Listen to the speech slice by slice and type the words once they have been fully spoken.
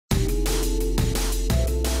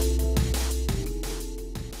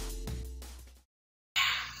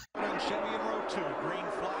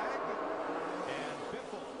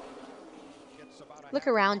Look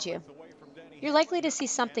around you. You're likely to see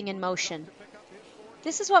something in motion.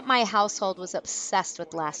 This is what my household was obsessed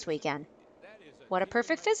with last weekend. What a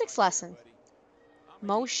perfect physics lesson.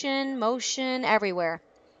 Motion, motion, everywhere.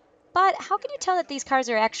 But how can you tell that these cars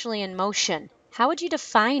are actually in motion? How would you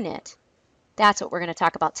define it? That's what we're going to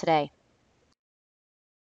talk about today.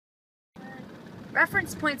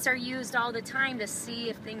 Reference points are used all the time to see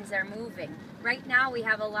if things are moving. Right now we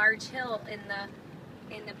have a large hill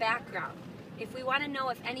in the background. If we want to know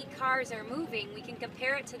if any cars are moving, we can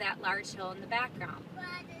compare it to that large hill in the background.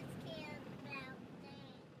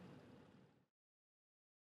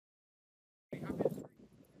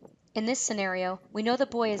 In this scenario, we know the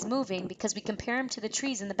boy is moving because we compare him to the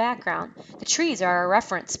trees in the background. The trees are our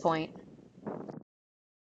reference point.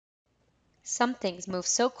 Some things move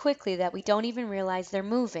so quickly that we don't even realize they're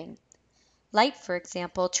moving. Light, for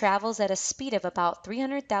example, travels at a speed of about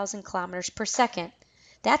 300,000 kilometers per second.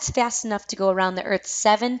 That's fast enough to go around the Earth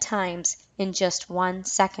 7 times in just 1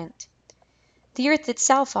 second. The Earth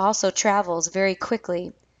itself also travels very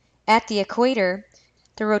quickly. At the equator,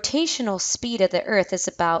 the rotational speed of the Earth is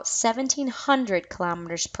about 1,700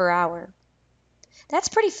 kilometers per hour. That's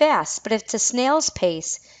pretty fast, but it's a snail's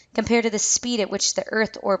pace compared to the speed at which the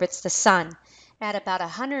Earth orbits the Sun, at about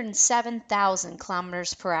 107,000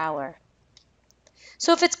 kilometers per hour.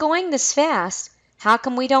 So if it's going this fast, how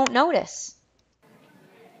come we don't notice?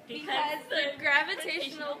 Because the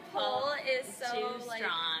gravitational pull is so too like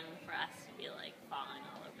strong for us to be like falling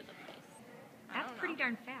all over the place. That's pretty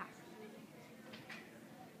darn fast.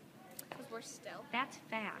 because we're still. That's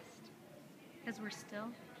fast. Because we're still?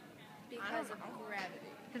 Because of gravity.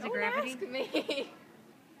 Because of gravity? Ask me.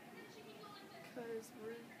 Because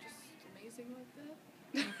we're just amazing like that.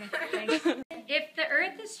 Okay, thanks. If the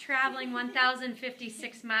Earth is traveling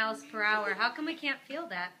 1,056 miles per hour, how come we can't feel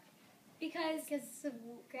that? Because of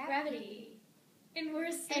gravity. And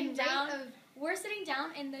we're sitting down. We're sitting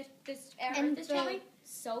down, and the Earth is traveling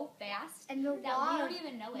so fast And the that law we don't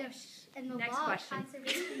even know it. and the Next law question. of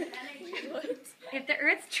conservation of energy. If the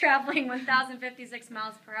Earth's traveling 1,056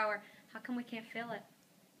 miles per hour, how come we can't feel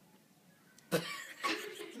it?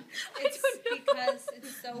 It's because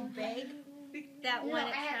it's so big that when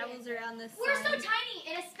it I have travels it. around the sun. We're so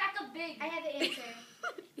tiny in a speck of big. I have the answer.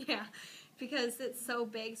 Yeah, because it's so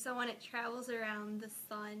big, so when it travels around the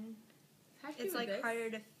sun, it's like harder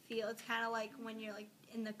to feel. It's kind of like when you're like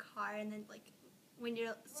in the car and then like when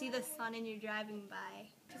you see the sun and you're driving by.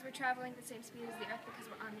 Because we're traveling the same speed as the Earth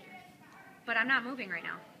because we're on the Earth. But I'm not moving right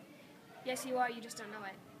now. Yes, you are. You just don't know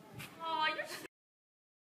it. Oh, you're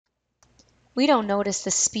We don't notice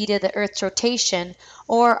the speed of the Earth's rotation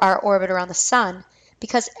or our orbit around the Sun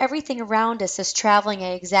because everything around us is traveling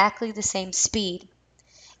at exactly the same speed.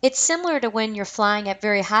 It's similar to when you're flying at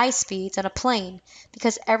very high speeds on a plane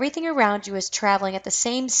because everything around you is traveling at the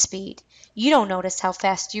same speed. You don't notice how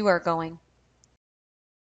fast you are going.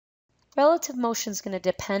 Relative motion is going to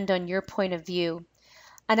depend on your point of view.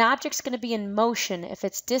 An object's going to be in motion if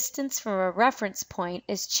its distance from a reference point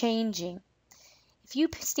is changing. If you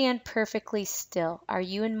stand perfectly still, are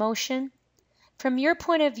you in motion? From your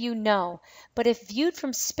point of view, no, but if viewed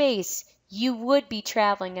from space, you would be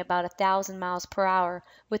traveling about 1,000 miles per hour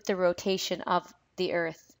with the rotation of the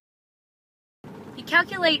Earth. You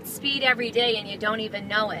calculate speed every day and you don't even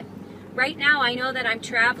know it. Right now I know that I'm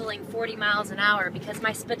traveling 40 miles an hour because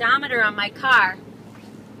my speedometer on my car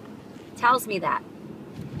tells me that.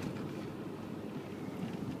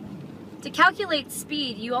 To calculate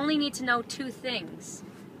speed, you only need to know 2 things: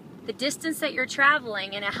 the distance that you're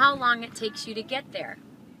traveling and how long it takes you to get there.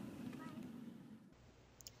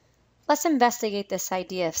 Let's investigate this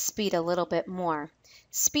idea of speed a little bit more.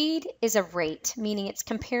 Speed is a rate, meaning it's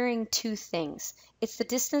comparing 2 things. It's the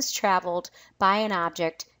distance traveled by an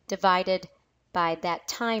object divided by that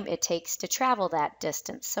time it takes to travel that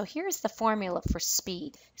distance. So here's the formula for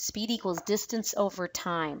speed. Speed equals distance over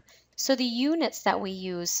time. So the units that we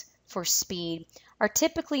use for speed are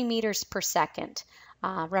typically meters per second,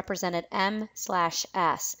 represented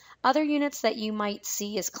m/s. Other units that you might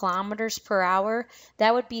see is kilometers per hour.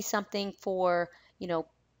 That would be something for,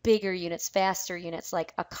 bigger units, faster units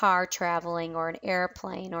like a car traveling or an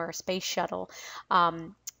airplane or a space shuttle.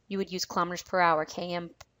 You would use kilometers per hour,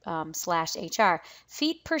 km/hr.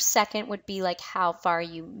 Feet per second would be like how far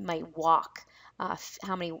you might walk,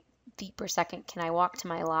 how many feet per second can I walk to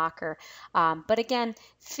my locker. But again,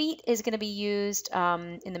 feet is going to be used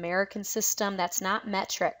in the American system. That's not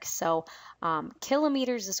metric. So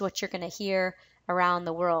kilometers is what you're going to hear around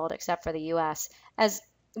the world, except for the US, as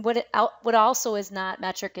what also is not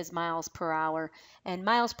metric is miles per hour. And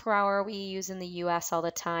miles per hour we use in the U.S. all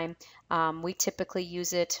the time. We typically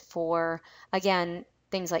use it for, again,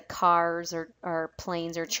 things like cars or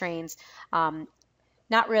planes or trains.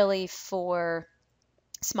 Not really for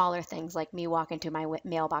smaller things like me walking to my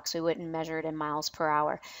mailbox. We wouldn't measure it in miles per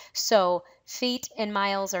hour. So feet and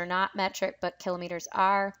miles are not metric, but kilometers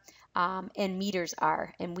are, and meters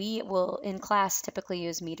are. And we will, in class, typically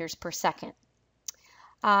use meters per second.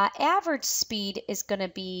 Average speed is going to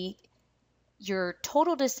be your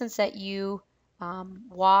total distance that you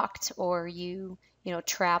walked or you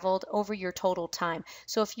traveled over your total time.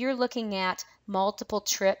 So if you're looking at multiple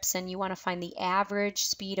trips and you want to find the average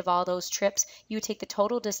speed of all those trips, you would take the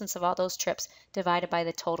total distance of all those trips divided by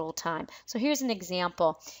the total time. So here's an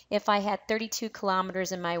example. If I had 32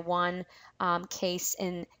 kilometers in my one case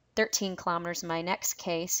and 13 kilometers in my next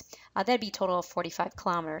case, that'd be a total of 45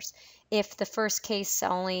 kilometers. If the first case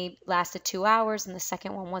only lasted 2 hours and the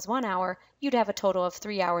second one was 1 hour, you'd have a total of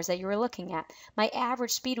 3 hours that you were looking at. My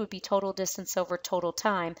average speed would be total distance over total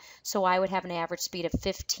time, so I would have an average speed of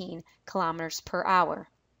 15 kilometers per hour.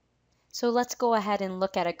 So let's go ahead and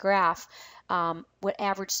look at a graph, what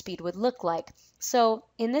average speed would look like. So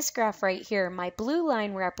in this graph right here, my blue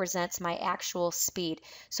line represents my actual speed.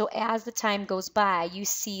 So as the time goes by, you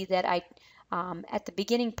see that at the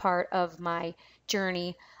beginning part of my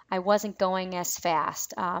journey, I wasn't going as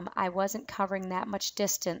fast. I wasn't covering that much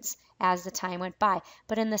distance as the time went by.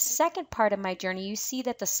 But in the second part of my journey, you see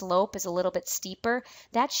that the slope is a little bit steeper.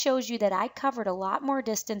 That shows you that I covered a lot more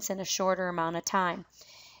distance in a shorter amount of time.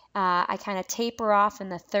 I kind of taper off in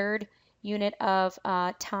the third unit of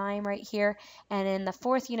time right here, and in the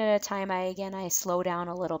fourth unit of time I slow down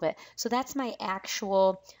a little bit. So that's my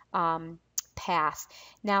actual path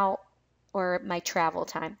now, or my travel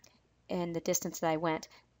time and the distance that I went.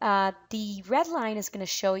 The red line is going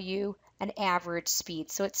to show you an average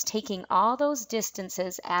speed. So it's taking all those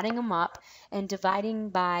distances, adding them up, and dividing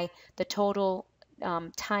by the total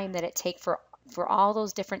time that it takes for all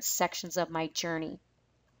those different sections of my journey.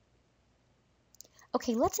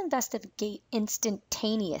 Okay, let's investigate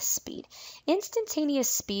instantaneous speed. Instantaneous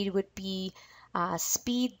speed would be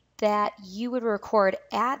speed that you would record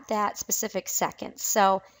at that specific second.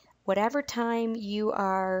 So whatever time you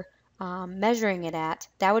are measuring it at,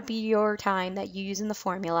 that would be your time that you use in the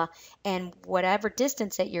formula, and whatever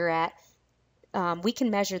distance that you're at, we can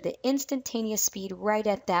measure the instantaneous speed right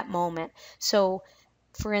at that moment. So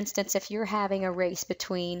for instance, if you're having a race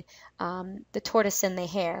between the tortoise and the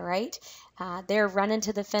hare, right? They're running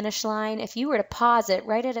to the finish line. If you were to pause it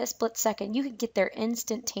right at a split second, you could get their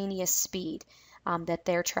instantaneous speed that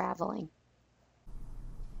they're traveling.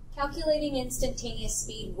 Calculating instantaneous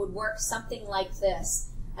speed would work something like this.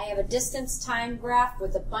 I have a distance time graph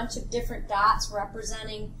with a bunch of different dots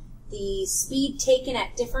representing the speed taken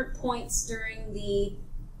at different points during the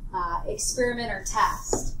experiment or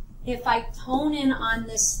test. If I hone in on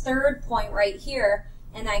this third point right here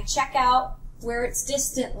and I check out where its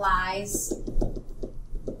distance lies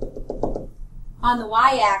on the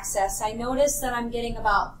y-axis, I notice that I'm getting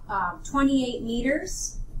about 28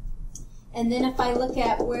 meters. And then if I look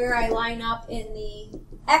at where I line up in the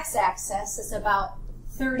x-axis, it's about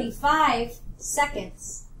 35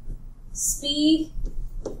 seconds. Speed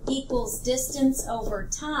equals distance over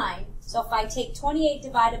time. So if I take 28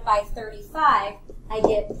 divided by 35, I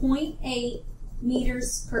get 0.8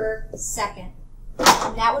 meters per second.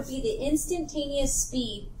 And that would be the instantaneous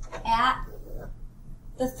speed at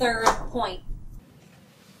the third point.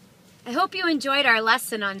 I hope you enjoyed our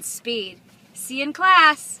lesson on speed. See you in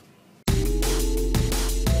class.